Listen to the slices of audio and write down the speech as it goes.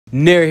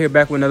Nair here,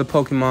 back with another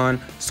Pokemon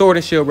Sword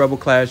and Shield Rebel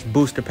Clash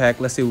booster pack.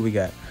 Let's see what we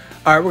got.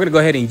 All right, we're gonna go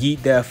ahead and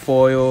yeet that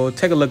foil.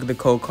 Take a look at the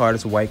code card.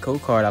 It's a white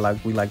code card.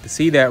 We like to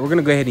see that. We're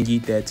gonna go ahead and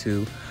yeet that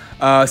too.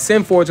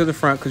 Send forward to the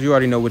front because you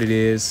already know what it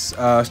is.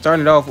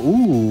 Starting it off,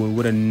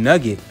 with a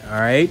nugget. All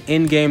right,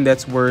 in game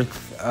that's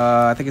worth.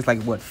 I think it's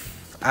like what?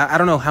 I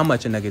don't know how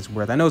much a nugget's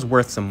worth. I know it's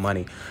worth some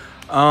money.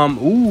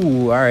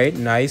 All right,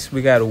 nice.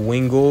 We got a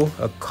Wingull,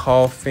 a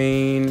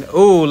Coughing.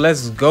 Ooh,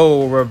 let's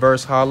go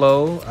reverse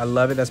holo. I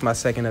love it. That's my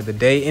second of the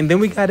day. And then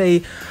we got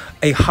a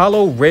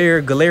holo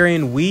rare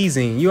Galarian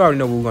Wheezing. You already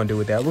know what we're gonna do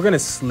with that. We're gonna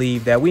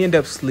sleeve that. We end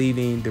up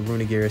sleeving the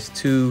Runegears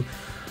too.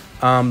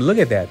 Look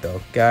at that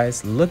though,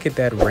 guys. Look at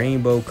that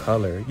rainbow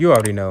color. You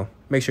already know.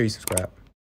 Make sure you subscribe.